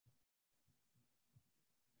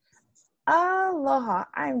Aloha,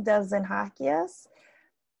 I'm Devzin Hakias,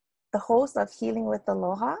 the host of Healing with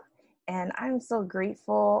Aloha, and I'm so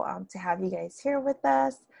grateful to have you guys here with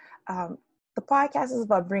us. The podcast is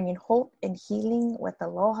about bringing hope and healing with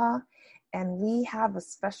Aloha, and we have a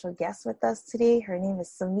special guest with us today. Her name is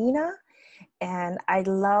Samina, and I'd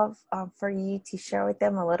love for you to share with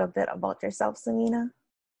them a little bit about yourself, Samina.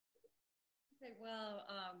 Okay, well,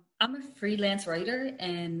 I'm a freelance writer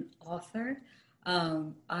and author.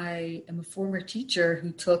 I am a former teacher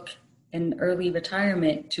who took an early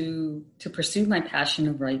retirement to pursue my passion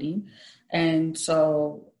of writing, and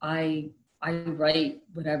so I write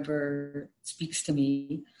whatever speaks to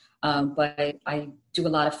me. But I do a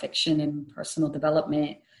lot of fiction and personal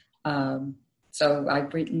development. So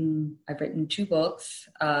I've written 2 books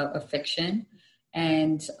of fiction,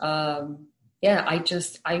 and I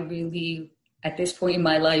really, at this point in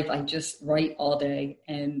my life, I just write all day,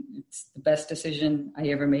 and it's the best decision I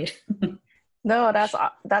ever made. No,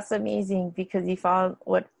 that's amazing because you found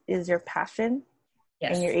what is your passion,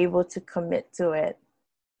 Yes. and you're able to commit to it,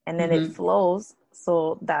 and then it flows.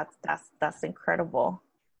 So that's incredible.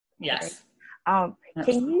 Yes. Right?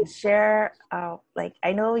 Can you share?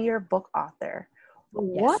 I know you're a book author, but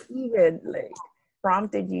what even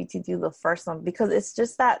prompted you to do the first one? Because it's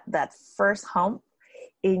just that first hump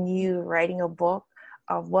in you writing a book.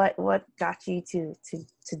 What got you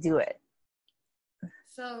to do it?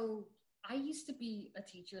 So I used to be a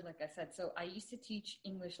teacher, like I said. So I used to teach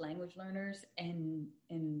English language learners and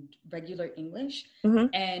regular English.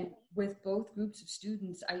 Mm-hmm. And with both groups of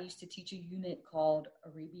students, I used to teach a unit called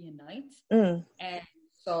Arabian Nights. Mm. And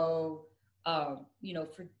so,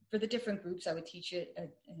 for the different groups, I would teach it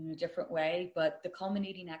in a different way. But the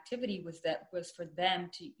culminating activity was for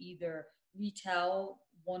them to either retell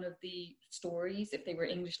one of the stories if they were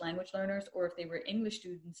English language learners, or if they were English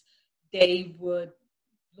students, they would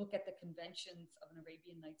look at the conventions of an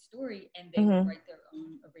Arabian Nights story, and they would write their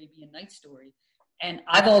own Arabian Nights story. And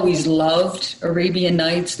I've always loved Arabian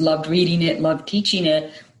Nights, loved reading it, loved teaching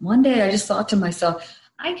it. One day I just thought to myself,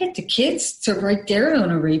 I get the kids to write their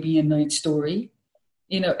own Arabian Nights story,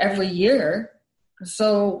 every year.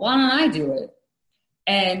 So why don't I do it?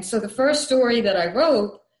 And so the first story that I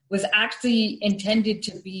wrote was actually intended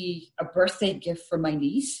to be a birthday gift for my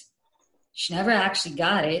niece. She never actually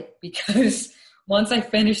got it because once I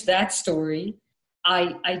finished that story,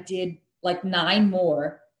 I did 9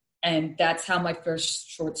 more, and that's how my first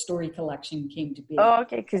short story collection came to be. Oh,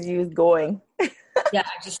 okay, because you was going. Yeah,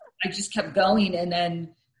 I just kept going, and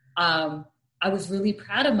then I was really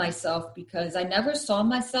proud of myself because I never saw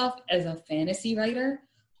myself as a fantasy writer,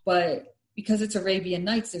 but because it's Arabian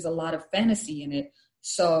Nights, there's a lot of fantasy in it.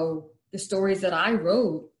 So the stories that I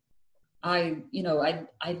wrote, I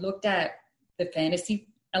looked at the fantasy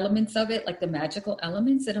elements of it, like the magical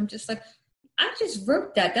elements, and I'm just like, I just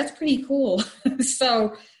wrote that. That's pretty cool.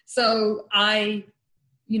 So I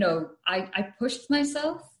pushed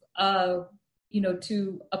myself,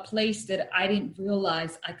 to a place that I didn't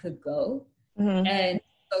realize I could go. Mm-hmm. And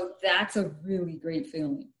so that's a really great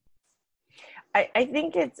feeling. I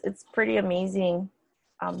think it's pretty amazing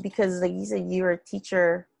because, like you said, you were a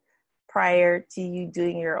teacher prior to you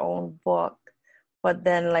doing your own book, but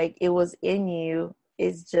then it was in you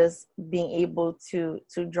is just being able to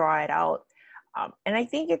draw it out. And I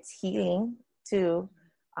think it's healing too.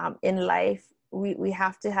 In life, we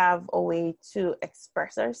have to have a way to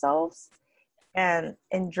express ourselves, and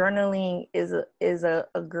journaling is a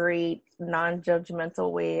great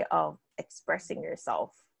non-judgmental way of expressing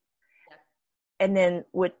yourself. And then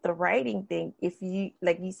with the writing thing, if you,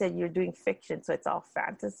 like you said, you're doing fiction, so it's all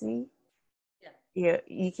fantasy. Yeah,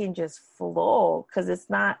 you can just flow because it's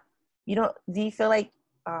not. Do you feel like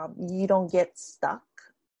you don't get stuck?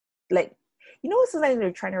 Sometimes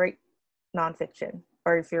you're trying to write nonfiction,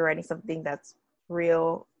 or if you're writing something that's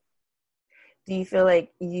real, do you feel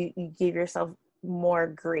like you give yourself more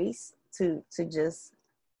grace to just,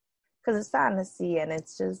 because it's fantasy and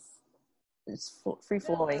it's free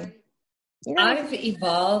flowing? I've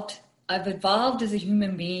evolved as a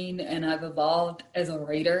human being, and I've evolved as a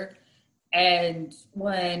writer. And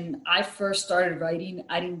when I first started writing,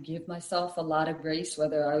 I didn't give myself a lot of grace,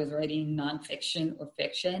 whether I was writing nonfiction or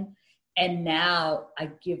fiction. And now I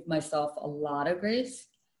give myself a lot of grace.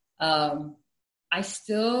 I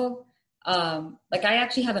still, I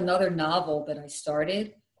actually have another novel that I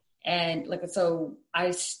started. And so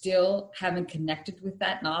I still haven't connected with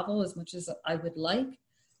that novel as much as I would like.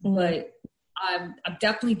 Mm-hmm. But I'm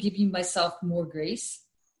definitely giving myself more grace.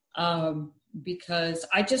 Because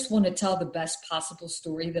I just want to tell the best possible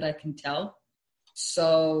story that I can tell.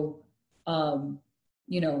 So,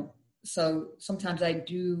 so sometimes I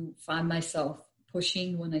do find myself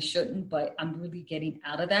pushing when I shouldn't, but I'm really getting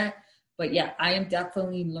out of that. But yeah, I am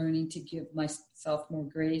definitely learning to give myself more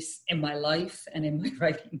grace in my life and in my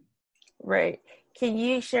writing. Right. Can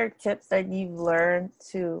you share tips that you've learned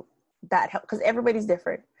to that help? Because everybody's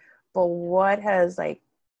different, but what has like,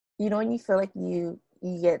 when you feel like you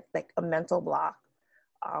get like a mental block,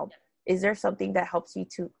 is there something that helps you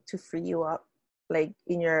to free you up, like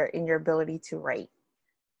in your ability to write,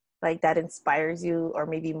 like that inspires you or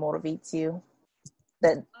maybe motivates you?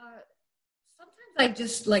 That Sometimes I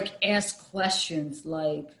just like ask questions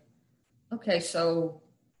like, okay, so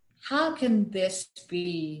how can this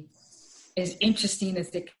be as interesting as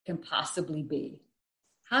it can possibly be?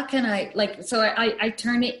 How can I like, so I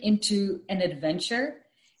turn it into an adventure,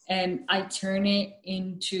 and I turn it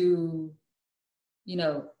into,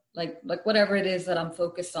 like whatever it is that I'm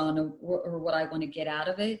focused on, or what I want to get out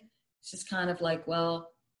of it. It's just kind of like, well,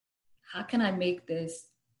 how can I make this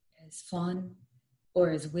as fun or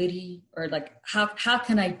as witty, or like how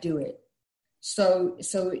can I do it? So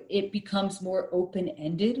it becomes more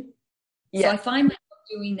open-ended. So yeah. I find myself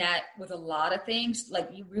doing that with a lot of things. Like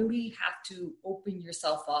you really have to open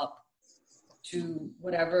yourself up to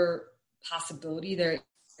whatever possibility there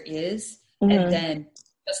is, and Mm-hmm. then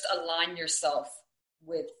just align yourself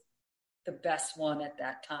with the best one at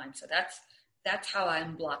that time. So that's how I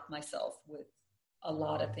unblock myself with a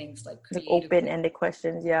lot of things, like Like creatively. open-ended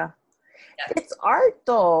questions. Yeah. Yeah. It's art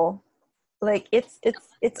though. Like it's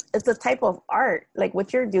a type of art. Like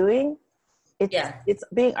what you're doing, Yeah. it's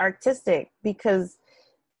being artistic because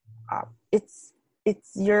it's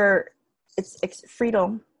your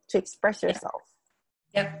freedom to express Yeah. yourself.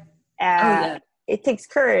 Yep. Oh uh yeah. it takes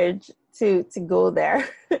courage to go there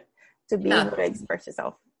to be able Yeah. to express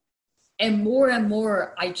yourself. And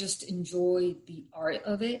more, I just enjoy the art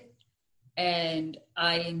of it. And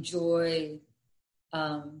I enjoy,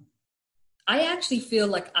 um, I actually feel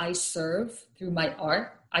like I serve through my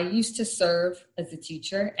art. I used to serve as a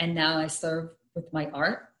teacher, and now I serve with my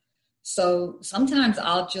art. So sometimes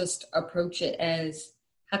I'll just approach it as,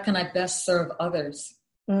 how can I best serve others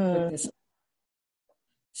with Mm, this?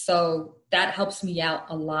 So that helps me out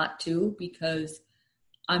a lot too, because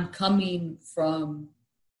I'm coming from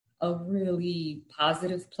a really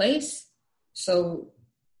positive place. So,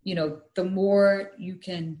 the more you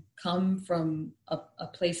can come from a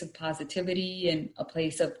place of positivity and a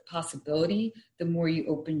place of possibility, the more you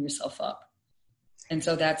open yourself up. And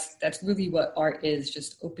so that's really what art is,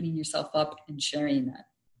 just opening yourself up and sharing that.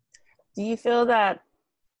 do you feel that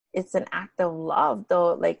it's an act of love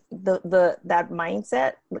though, like the that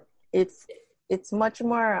mindset? It's much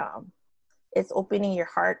more it's opening your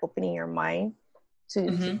heart, opening your mind to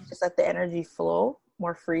Mm-hmm. just let the energy flow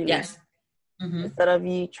more freely Yes. Mm-hmm. instead of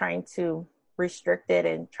you trying to restrict it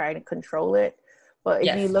and try to control it. But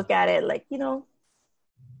if you Yes. look at it like,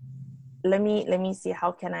 let me see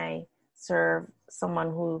how can I serve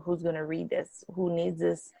someone who's going to read this, who needs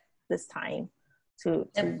this time to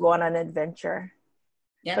Yep. go on an adventure,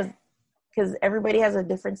 Yep. because everybody has a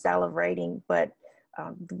different style of writing. But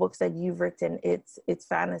the books that you've written, it's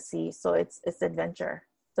fantasy, so it's adventure,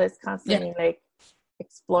 so it's Yeah. constantly like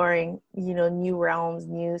exploring new realms,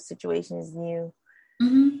 new situations, new.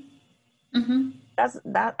 Mm-hmm. Mm-hmm.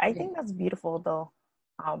 That I Yeah. think that's beautiful though.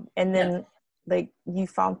 And Yeah. then like you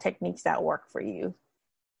found techniques that work for you.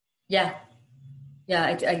 Yeah. Yeah,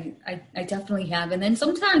 I definitely have. And then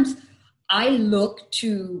sometimes I look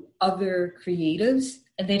to other creatives,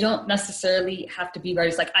 and they don't necessarily have to be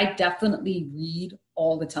writers. Like I definitely read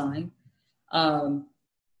all the time. Um,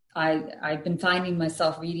 I've been finding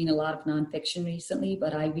myself reading a lot of nonfiction recently,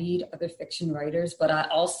 but I read other fiction writers. But I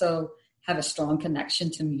also have a strong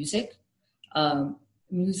connection to music, um,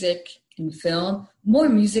 music and film, more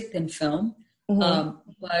music than film. Mm-hmm.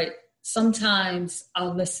 But sometimes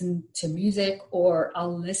I'll listen to music, or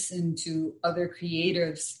I'll listen to other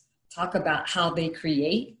creators talk about how they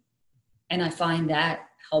create. And I find that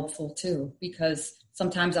helpful too, because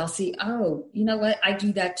sometimes I'll see, oh, you know what, I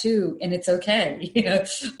do that too, and it's okay.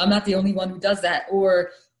 I'm not the only one who does that.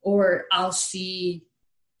 Or I'll see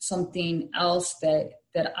something else that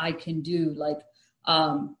I can do, like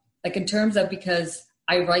in terms of, because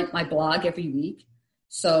I write my blog every week.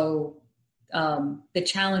 So the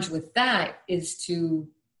challenge with that is to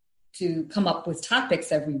come up with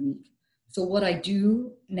topics every week. So what I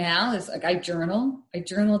do now is like I journal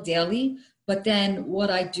daily, but then what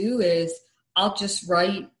I do is I'll just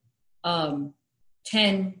write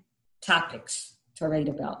 10 topics to write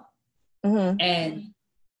about. Mm-hmm.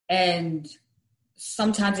 And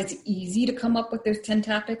sometimes it's easy to come up with those 10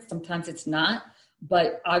 topics, sometimes it's not,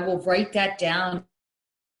 but I will write that down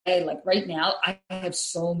like right now, I have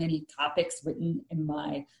so many topics written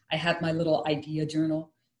I have my little idea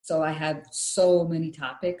journal. So I have so many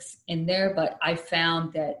topics in there, but I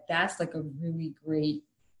found that that's like a really great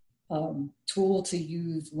tool to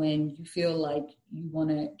use when you feel like you want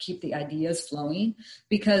to keep the ideas flowing,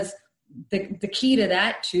 because the key to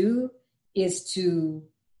that too is to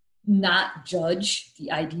not judge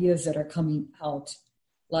the ideas that are coming out.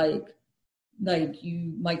 Like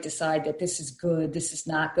you might decide that this is good, this is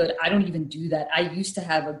not good. I don't even do that. I used to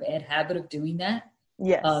have a bad habit of doing that.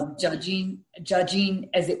 Yes. Judging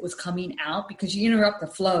as it was coming out, because you interrupt the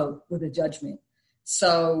flow with a judgment.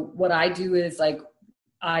 So what I do is like,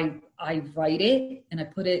 I write it and I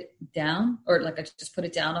put it down, or like I just put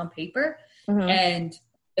it down on paper. Mm-hmm. And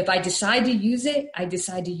if I decide to use it, I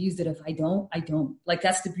decide to use it. If I don't, I don't. Like,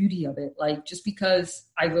 that's the beauty of it. Like, just because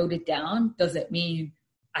I wrote it down doesn't mean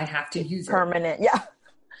I have to use it. Permanent. Yeah.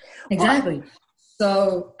 Exactly. Well,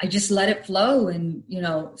 so I just let it flow. And,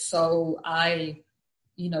 so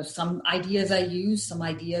some ideas I use, some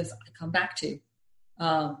ideas I come back to.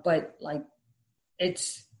 But like,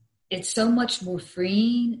 it's so much more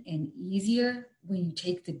freeing and easier when you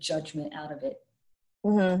take the judgment out of it.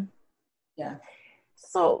 Mm-hmm. Yeah.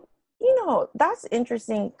 So, that's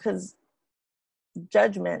interesting, because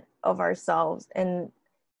judgment of ourselves and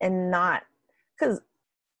not, because,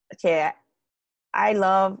 okay, I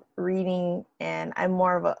love reading, and I'm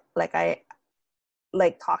more of I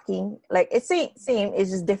like talking. Like, it's same, it's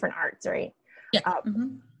just different arts, right? Yeah.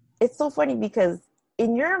 Mm-hmm. It's so funny because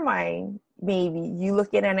in your mind, maybe you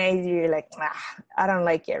look at an idea, you're like, I don't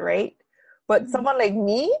like it, right? But mm-hmm. someone like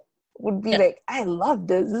me would be like, I love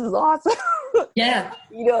this. This is awesome. Yeah.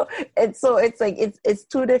 And so it's like, it's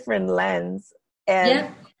two different lenses. And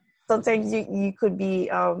sometimes you could be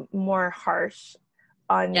more harsh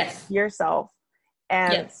on yourself.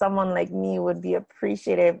 And someone like me would be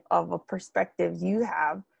appreciative of a perspective you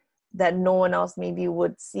have that no one else maybe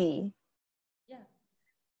would see. Yeah.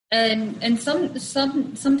 And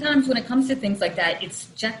sometimes when it comes to things like that, it's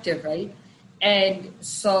subjective, right? And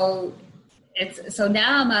so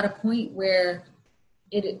now I'm at a point where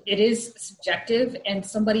it is subjective, and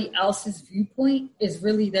somebody else's viewpoint is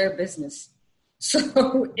really their business.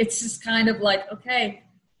 So it's just kind of like, okay,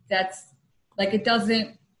 that's like, it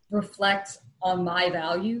doesn't reflect on my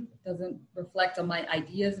value, doesn't reflect on my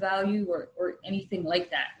ideas value or anything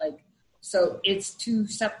like that. Like, so it's two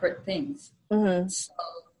separate things. Mm-hmm. So,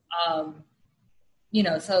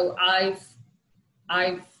 so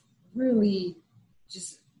I've really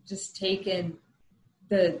just taken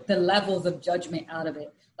the levels of judgment out of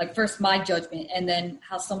it. Like, first my judgment, and then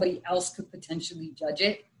how somebody else could potentially judge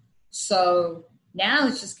it. So now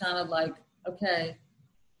it's just kind of like, okay,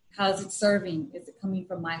 how's it serving? Is it coming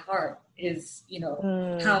from my heart? Is, how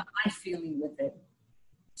am I feeling with it?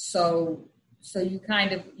 So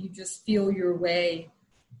you just feel your way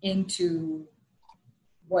into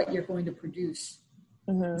what you're going to produce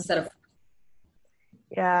instead of.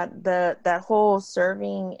 Yeah, that whole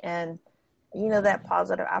serving and, that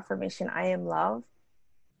positive affirmation, I am love,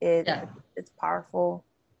 it's powerful,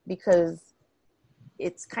 because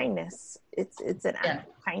it's kindness. It's an act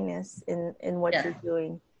of kindness in what you're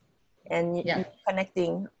doing, and you're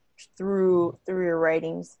connecting through your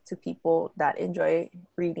writings to people that enjoy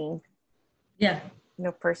reading. Yeah.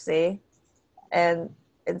 Per se, and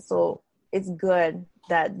so it's good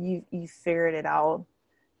that you figured it out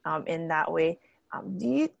in that way.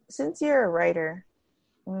 Since you're a writer,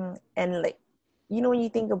 and like, when you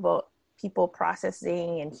think about people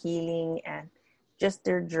processing and healing and just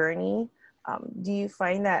their journey, do you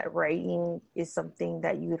find that writing is something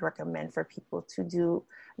that you would recommend for people to do?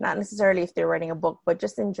 Not necessarily if they're writing a book, but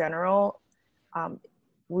just in general,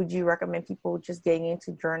 would you recommend people just getting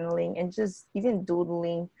into journaling and just even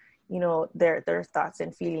doodling, their thoughts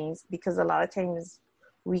and feelings? Because a lot of times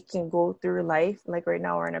we can go through life, like right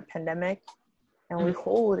now we're in a pandemic, and we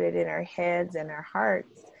hold it in our heads and our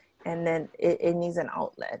hearts, and then it needs an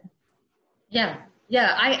outlet. Yeah,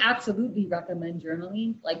 I absolutely recommend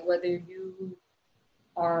journaling, like whether you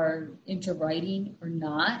are into writing or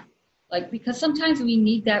not, like, because sometimes we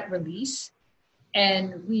need that release,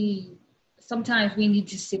 and sometimes we need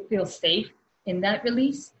to feel safe in that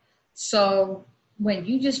release. So when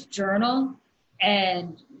you just journal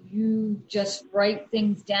and you just write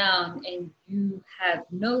things down, and you have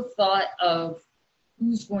no thought of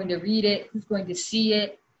who's going to read it, who's going to see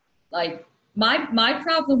it. Like, my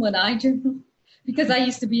problem when I journal, because I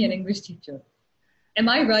used to be an English teacher. Am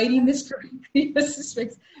I writing this correctly?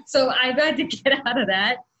 So I've had to get out of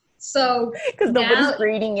that. So because nobody's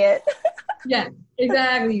reading it. Yeah,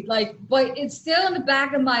 Exactly. Like, but it's still in the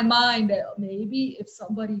back of my mind that maybe if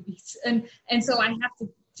somebody beats, and so I have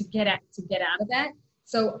to get out of that.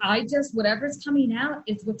 So I just, whatever's coming out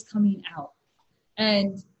is what's coming out.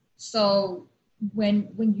 And so when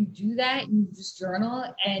you do that, you just journal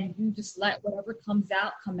and you just let whatever comes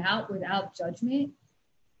out come out without judgment,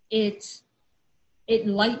 it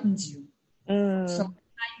lightens you. So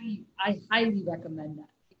I highly recommend that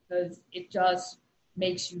because it just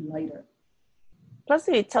makes you lighter. Plus,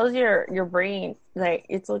 it tells your brain like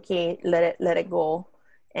it's okay, let it go,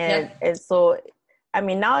 and so, I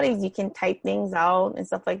mean, nowadays you can type things out and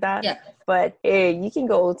stuff like that. Yeah. But you can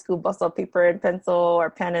go old school, bust out paper and pencil or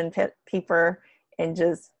pen and paper, and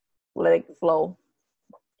just let it flow.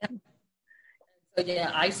 Yeah. So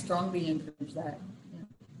yeah, I strongly encourage that. Yeah.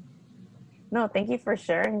 No, thank you for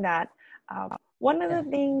sharing that. One of the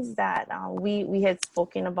things that we had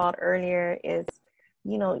spoken about earlier is,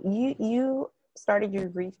 you started your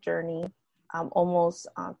grief journey almost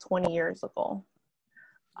 20 years ago.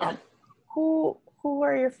 Yeah. Who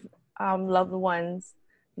are your loved ones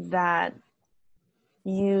that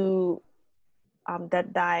you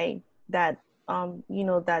that died, that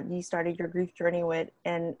that you started your grief journey with,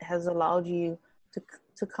 and has allowed you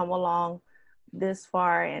to come along this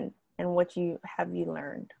far, and what you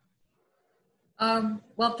learned?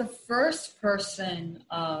 Well, the first person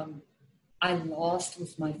I lost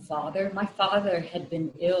was my father. My father had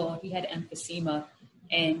been ill. He had emphysema,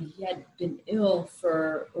 and he had been ill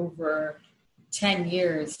for over 10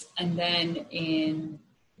 years. And then in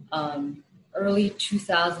early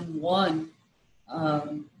 2001,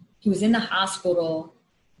 he was in the hospital,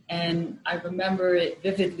 and I remember it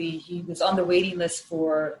vividly. He was on the waiting list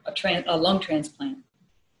for a lung transplant.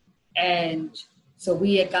 And so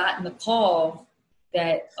we had gotten the call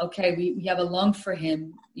that, okay, we have a lung for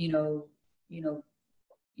him, you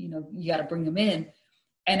got to bring him in.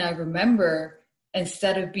 And I remember,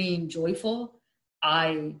 instead of being joyful,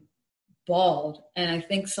 I bawled. And I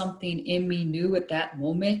think something in me knew at that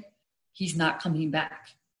moment, he's not coming back.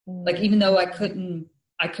 Like, even though I couldn't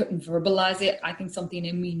verbalize it, I think something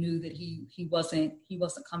in me knew that he wasn't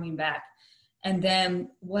coming back. And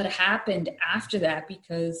then what happened after that,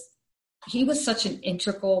 because he was such an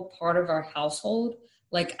integral part of our household.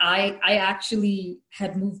 Like, I actually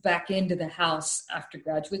had moved back into the house after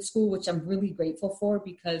graduate school, which I'm really grateful for,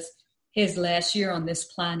 because his last year on this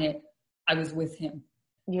planet, I was with him.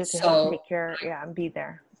 You have to help take care, and be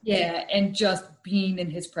there. Yeah, and just being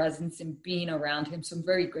in his presence and being around him. So I'm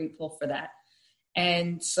very grateful for that.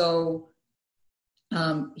 And so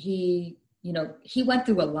he went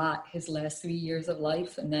through a lot his last 3 years of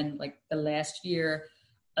life, and then like the last year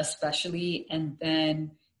especially, and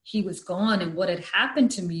then he was gone. And what had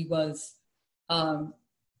happened to me was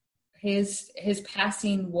his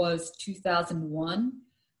passing was 2001.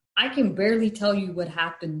 I can barely tell you what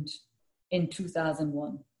happened in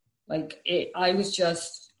 2001. Like, I was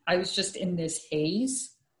just in this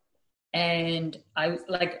haze, and I was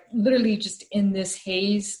like literally just in this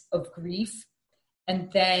haze of grief. And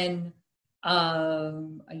then a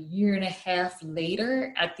year and a half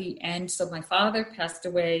later, at the end, so my father passed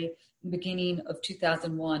away in the beginning of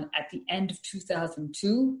 2001. At the end of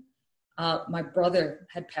 2002, my brother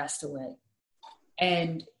had passed away.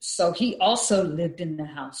 And so he also lived in the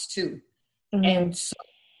house too. Mm-hmm. And so,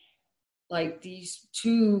 like, these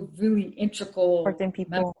two really integral people,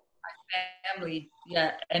 members of my family,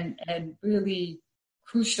 and really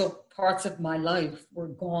crucial parts of my life were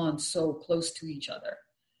gone so close to each other.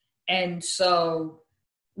 And so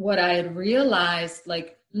what I had realized,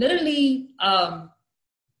 like, literally, I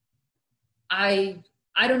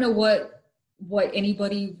don't know what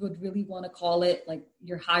anybody would really want to call it, like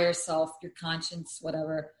your higher self, your conscience,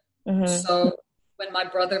 whatever. Mm-hmm. So when my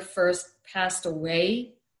brother first passed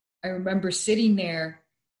away, I remember sitting there,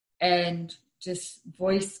 and just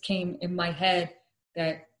voice came in my head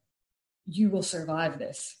that you will survive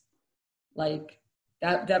this. Like,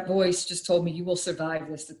 that voice just told me, you will survive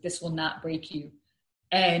this, that this will not break you.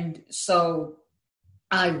 And so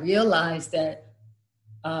I realized that,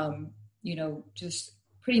 just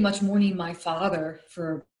pretty much mourning my father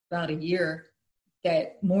for about a year,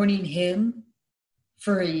 that mourning him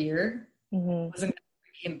for a year wasn't going to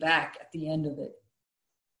bring him back at the end of it.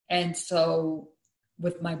 And so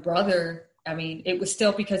with my brother, I mean, it was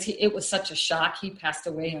still, because it was such a shock. He passed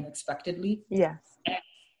away unexpectedly. Yes. And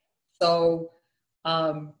so,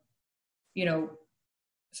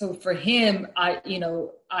 so for him,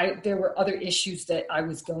 there were other issues that I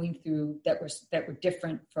was going through that were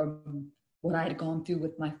different from what I had gone through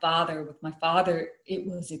with my father. With my father, it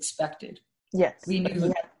was expected. Yes. We knew he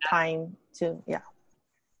had time to, yeah.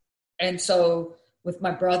 And so with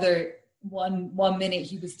my brother, one minute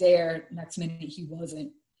he was there, next minute he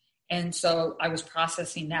wasn't. And so I was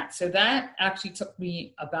processing that. So that actually took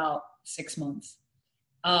me about 6 months.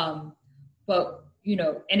 But,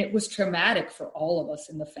 and it was traumatic for all of us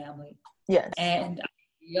in the family. Yes. And I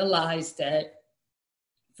realized that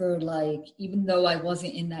even though I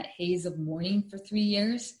wasn't in that haze of mourning for 3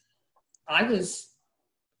 years, I was,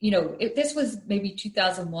 this was maybe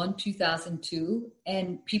 2001, 2002,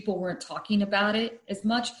 and people weren't talking about it as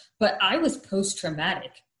much, but I was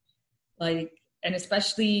post-traumatic. And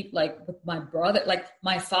especially with my brother,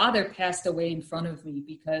 my father passed away in front of me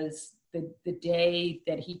because the day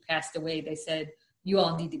that he passed away, they said, you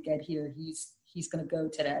all need to get here. He's going to go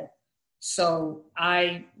today. So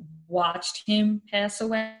I watched him pass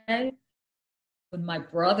away. When my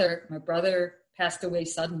brother passed away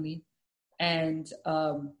suddenly, and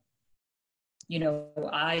I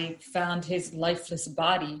found his lifeless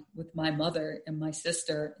body with my mother and my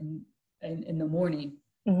sister in the morning.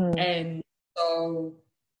 Mm-hmm. And so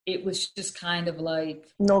it was just kind of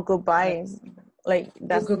no goodbyes.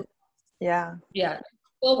 That's no yeah.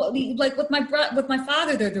 Well, with my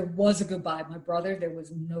father, there was a goodbye. My brother, there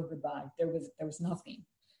was no goodbye. There was nothing.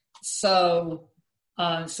 So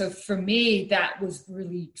for me, that was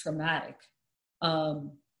really traumatic.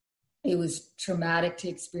 It was traumatic to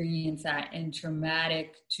experience that and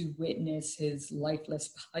traumatic to witness his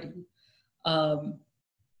lifeless body.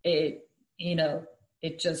 It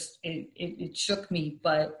shook me,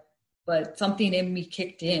 but something in me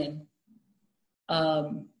kicked in.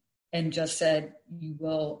 And just said, you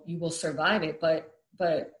will survive it.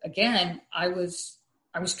 But again, I was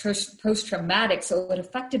post-traumatic, so it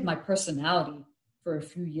affected my personality for a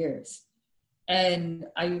few years. And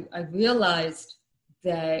I realized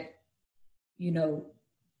that,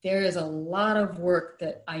 there is a lot of work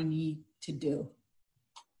that I need to do.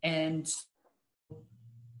 And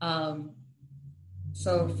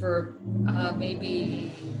so for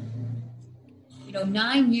maybe,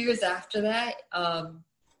 9 years after that, I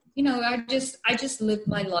just lived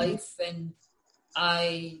my life, and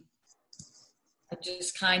I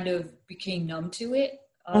just kind of became numb to it.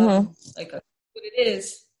 What it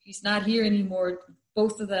is, he's not here anymore.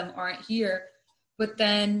 Both of them aren't here. But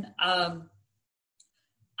then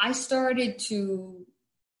I started to,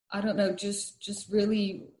 just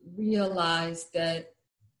really realize that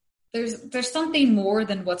there's something more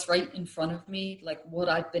than what's right in front of me, like what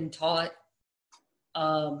I've been taught,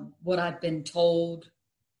 what I've been told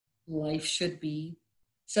life should be.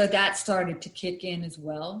 So that started to kick in as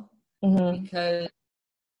well. Mm-hmm. Because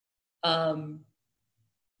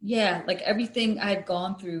everything I had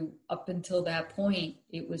gone through up until that point,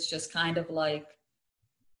 it was just kind of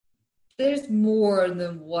there's more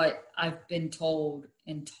than what I've been told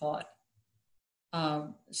and taught.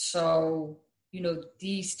 So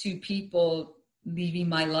these two people leaving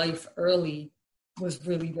my life early was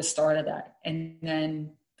really the start of that. And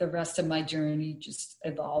then the rest of my journey just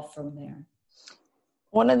evolved from there.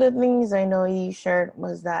 One of the things I know you shared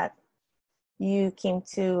was that you came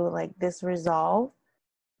to this resolve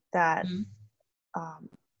that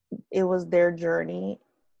it was their journey.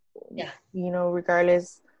 Yeah.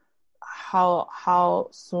 Regardless how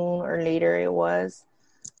soon or later it was,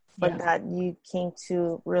 but that you came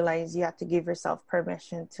to realize you have to give yourself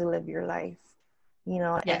permission to live your life,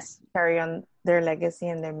 yes. and carry on their legacy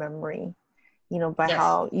and their memory, by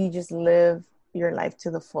how you just live your life to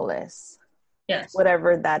the fullest. Yes.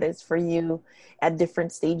 Whatever that is for you at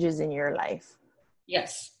different stages in your life.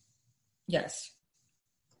 Yes. Yes.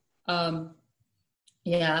 I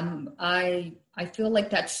feel like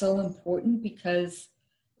that's so important because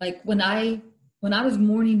when I was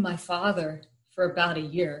mourning my father for about a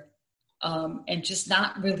year, and just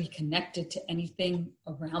not really connected to anything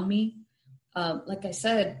around me, like I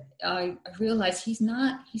said, I realized he's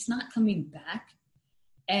not coming back.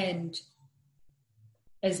 And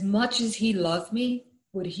as much as he loved me,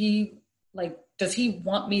 does he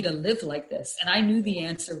want me to live like this? And I knew the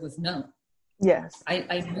answer was no. Yes.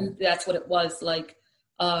 I knew that's what it was.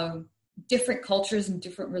 Different cultures and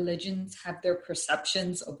different religions have their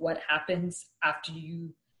perceptions of what happens after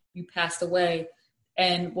you passed away.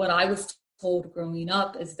 And what I was told growing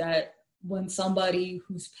up is that when somebody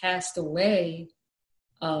who's passed away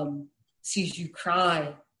sees you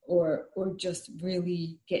cry or just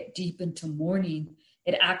really get deep into mourning,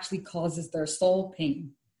 it actually causes their soul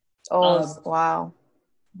pain. Oh, wow.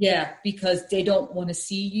 Yeah, because they don't want to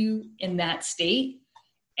see you in that state.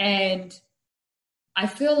 And I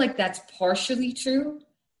feel like that's partially true.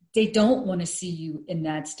 They don't want to see you in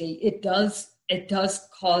that state. It does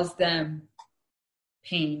cause them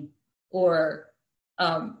pain or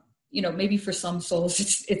maybe for some souls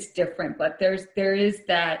it's different, but there is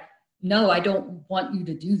that, no, I don't want you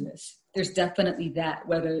to do this. There's definitely that,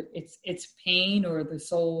 whether it's pain or the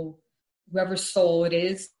soul, whoever's soul it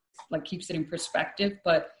is, like keeps it in perspective.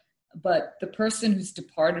 But the person who's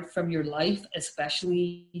departed from your life,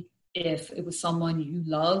 especially if it was someone you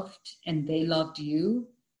loved and they loved you,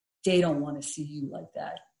 they don't want to see you like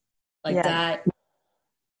that. Like that.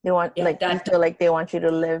 They want, you feel like they want you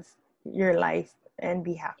to live your life and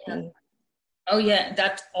be happy. Yeah. Oh yeah,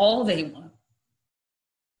 that's all they want.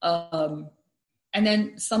 And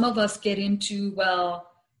then some of us get into, well,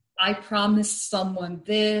 I promised someone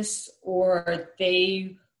this, or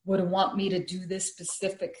they would want me to do this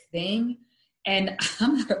specific thing. And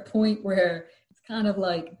I'm at a point where it's kind of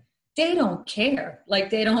like, they don't care. Like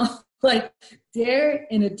they don't, like they're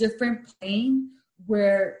in a different plane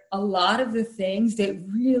where a lot of the things that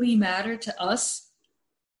really matter to us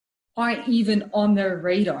aren't even on their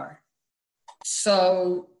radar.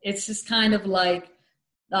 So it's just kind of like,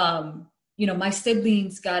 my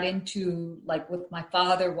siblings got into, like with my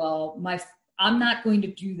father, well, I'm not going to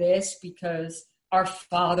do this because our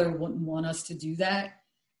father wouldn't want us to do that.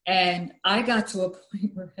 And I got to a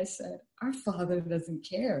point where I said, our father doesn't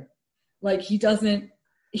care. Like he doesn't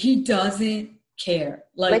care.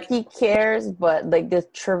 Like he cares, but like the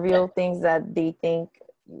trivial things that they think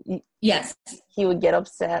yes, he would get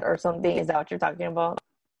upset or something. Is that what you're talking about?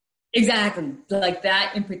 Exactly. Like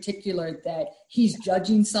that in particular, that he's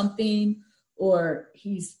judging something, or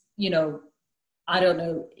he's, I don't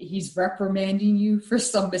know, he's reprimanding you for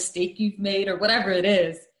some mistake you've made or whatever it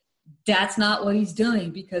is. That's not what he's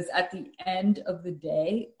doing, because at the end of the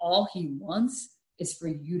day, all he wants is for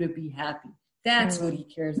you to be happy. That's what he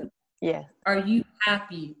cares about. Yeah. Are you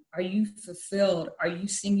happy? Are you fulfilled? Are you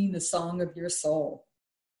singing the song of your soul?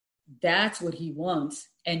 That's what he wants.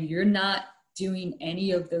 And you're not doing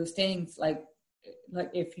any of those things. Like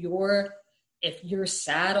if you're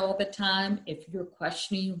sad all the time, if you're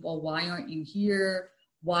questioning, well, why aren't you here?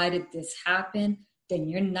 Why did this happen? Then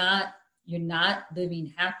you're not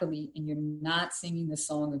living happily, and you're not singing the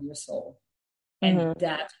song of your soul. And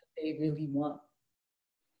that's what they really want.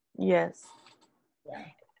 Yes. Yeah.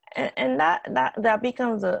 And that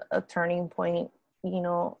becomes a turning point,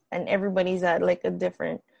 and everybody's at like a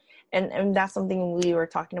different, and that's something we were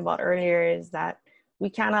talking about earlier, is that we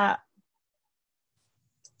cannot,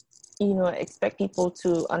 expect people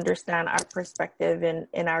to understand our perspective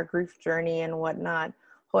in our grief journey and whatnot.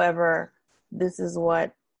 However, this is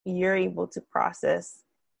what you're able to process,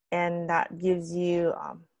 and that gives you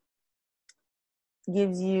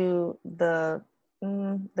the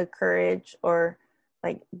courage, or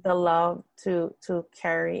like the love to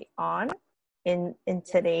carry on in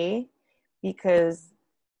today, because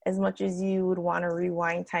as much as you would want to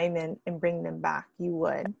rewind time and bring them back, you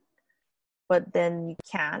would, but then you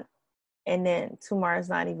can't, and then tomorrow's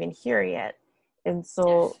not even here yet. And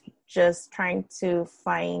so just trying to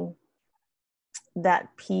find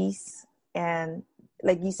that peace, and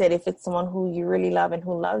like you said, if it's someone who you really love and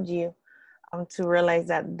who loved you, to realize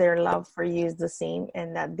that their love for you is the same,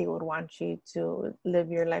 and that they would want you to live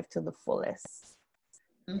your life to the fullest.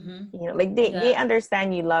 They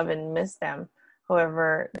understand you love and miss them.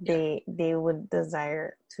 However, they would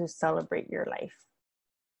desire to celebrate your life.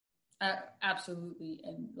 Absolutely.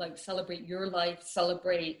 And like celebrate your life,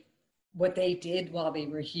 celebrate what they did while they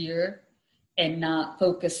were here, and not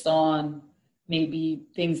focused on maybe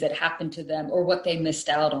things that happened to them or what they missed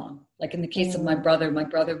out on. Like in the case of my brother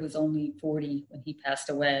was only 40 when he passed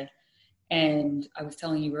away. And I was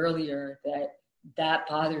telling you earlier that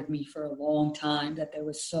bothered me for a long time, that there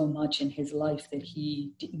was so much in his life that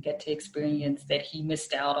he didn't get to experience, that he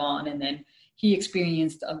missed out on. And then he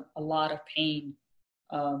experienced a lot of pain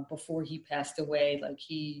before he passed away. Like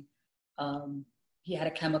he had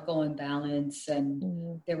a chemical imbalance,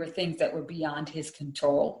 and there were things that were beyond his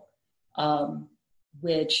control,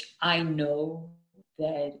 which I know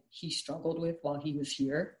that he struggled with while he was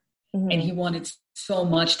here. And he wanted so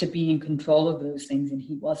much to be in control of those things, and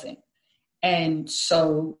he wasn't. And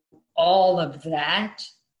so all of that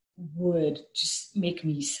would just make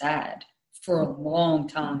me sad for a long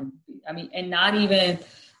time. I mean, and not even,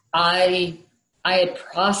 I had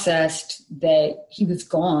processed that he was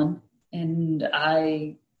gone, and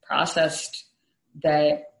I processed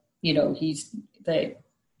that,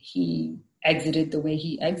 he exited the way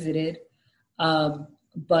he exited.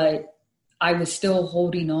 But I was still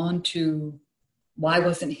holding on to, why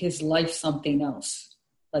wasn't his life something else?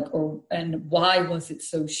 And why was it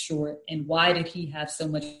so short? And why did he have so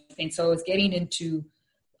much pain? So I was getting into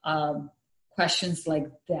questions like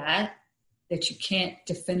that you can't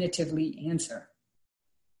definitively answer.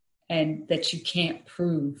 and that you can't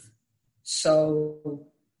prove. So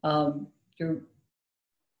you're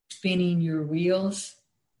spinning your wheels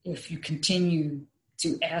if you continue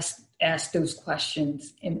to ask those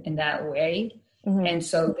questions in that way. Mm-hmm. And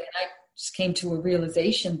so then I just came to a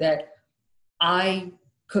realization that I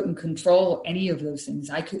couldn't control any of those things.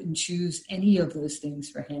 I couldn't choose any of those things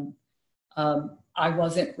for him. I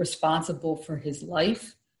wasn't responsible for his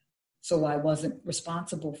life, so I wasn't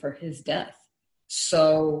responsible for his death.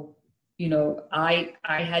 So, I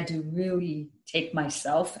had to really take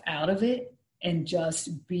myself out of it and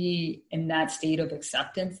just be in that state of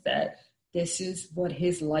acceptance that this is what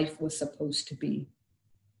his life was supposed to be.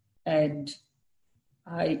 And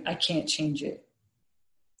I can't change it.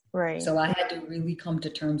 Right. So I had to really come to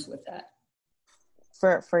terms with that.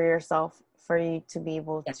 For yourself, for you to be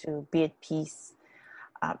able to be at peace.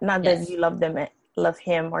 Not that you love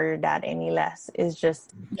him or your dad any less. It's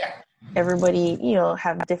just everybody,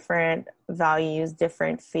 have different values,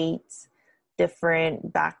 different fates,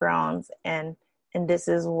 different backgrounds, and this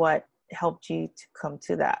is what helped you to come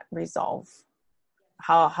to that resolve.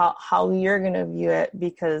 How you're gonna view it,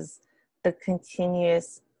 because the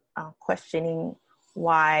continuous questioning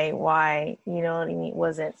why you know what I mean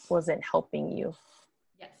wasn't helping you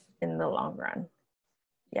in the long run.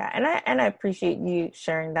 And I appreciate you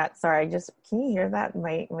sharing that. Sorry, can you hear that?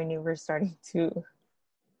 My neighbor's starting to.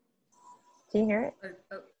 Can you hear it?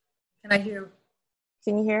 Can I hear?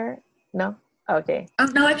 Can you hear it? No? Okay. Oh,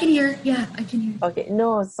 no, I can hear. Yeah, I can hear. Okay.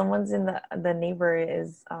 No, someone's in the neighbor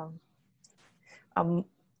is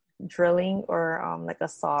drilling or like a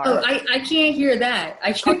saw. Oh, I can't hear that.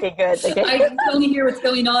 Okay, good. Okay. I can only hear what's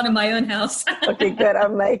going on in my own house. Okay, good.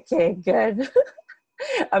 I'm like, okay, good.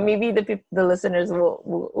 Maybe the listeners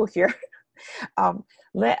will hear. Can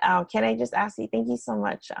I just ask you? Thank you so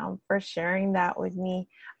much for sharing that with me.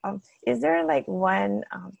 Is there like one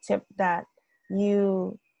tip that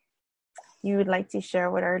you would like to share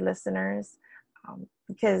with our listeners?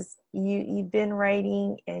 Because you've been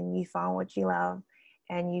writing and you found what you love,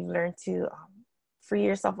 and you've learned to free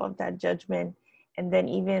yourself of that judgment, and then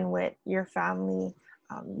even with your family,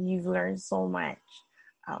 you've learned so much.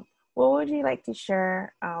 What would you like to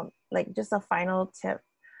share, like just a final tip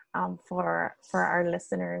for our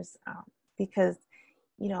listeners? Because,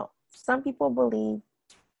 some people believe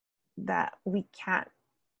that we can't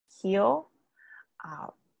heal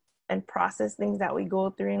and process things that we go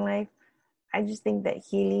through in life. I just think that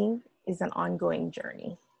healing is an ongoing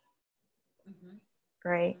journey,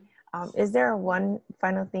 right? Is there one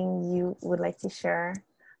final thing you would like to share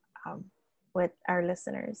with our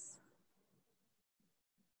listeners?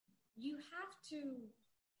 You have to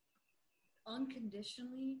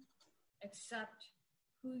unconditionally accept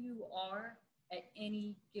who you are at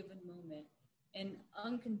any given moment, and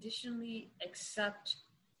unconditionally accept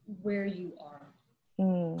where you are,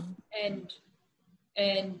 and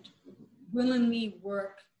willingly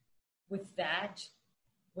work with that,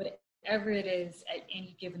 whatever it is at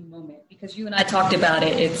any given moment. Because you and I talked about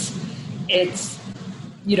it. It's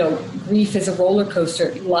grief is a roller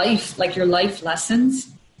coaster. Life, like your life lessons,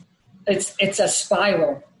 it's a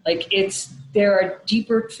spiral. Like there are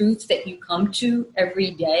deeper truths that you come to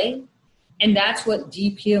every day. And that's what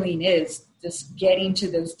deep healing is, just getting to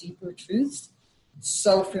those deeper truths.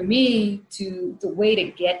 So for me, the way to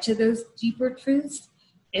get to those deeper truths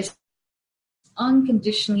is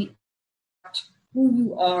unconditionally who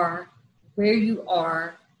you are, where you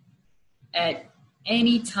are at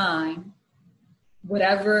any time,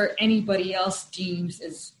 whatever anybody else deems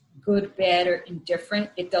as good, bad, or indifferent,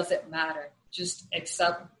 it doesn't matter. Just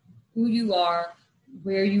accept who you are,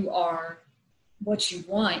 where you are, what you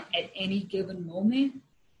want at any given moment,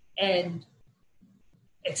 and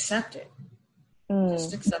accept it.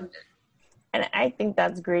 Just accept it. And I think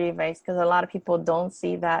that's great advice, because a lot of people don't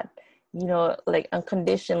see that, like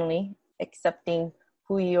unconditionally accepting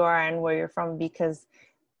who you are and where you're from, because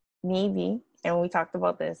maybe, and we talked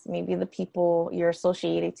about this, maybe the people you're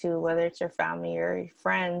associated to, whether it's your family or your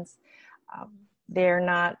friends, they're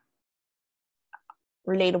not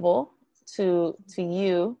relatable to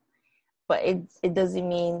you, but it doesn't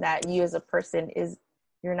mean that you as a person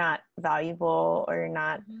you're not valuable, or you're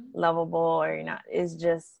not lovable, or you're not. It's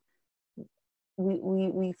just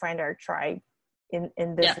we find our tribe in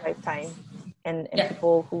this lifetime, and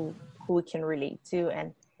people who we can relate to,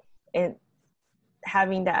 and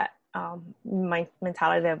having that my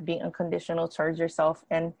mentality of being unconditional towards yourself,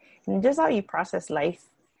 and just how you process life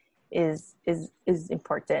is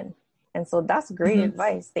important. And so that's great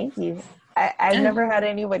advice. Thank you. I've never had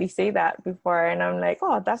anybody say that before, and I'm like,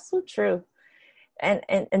 oh, that's so true.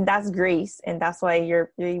 and that's grace, and that's why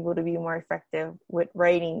you're able to be more effective with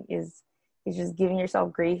writing is just giving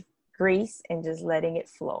yourself grace and just letting it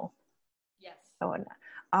flow. Yes.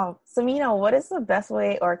 Oh, Samina, what is the best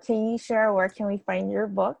way, or can you share where can we find your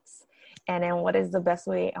books? And then what is the best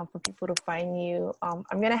way for people to find you? I'm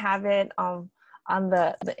gonna have it on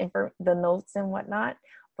the notes and whatnot,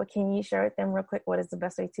 but can you share with them real quick what is the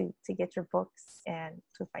best way to get your books and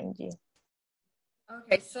to find you?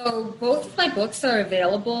 Okay, so both of my books are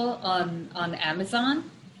available on Amazon.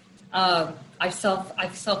 I've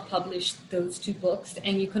self-published those two books,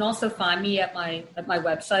 and you can also find me at my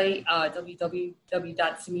website,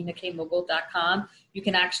 www.saminakmughal.com. You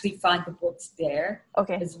can actually find the books there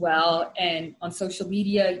as well, and on social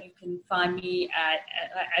media you can find me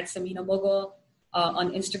at Samina Mughal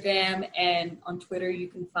on Instagram, and on Twitter you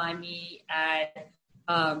can find me at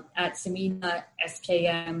Samina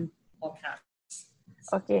SKM all caps.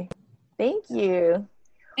 Okay, thank you.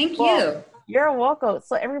 Thank you. You're welcome.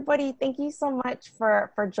 So everybody, thank you so much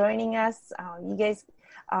for joining us. You guys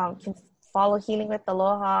can follow Healing with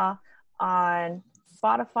Aloha on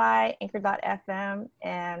Spotify, Anchor.fm,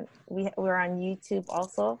 and we're on YouTube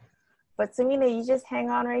also. But Samina, you just hang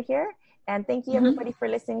on right here. And thank you everybody for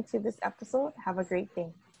listening to this episode. Have a great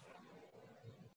day.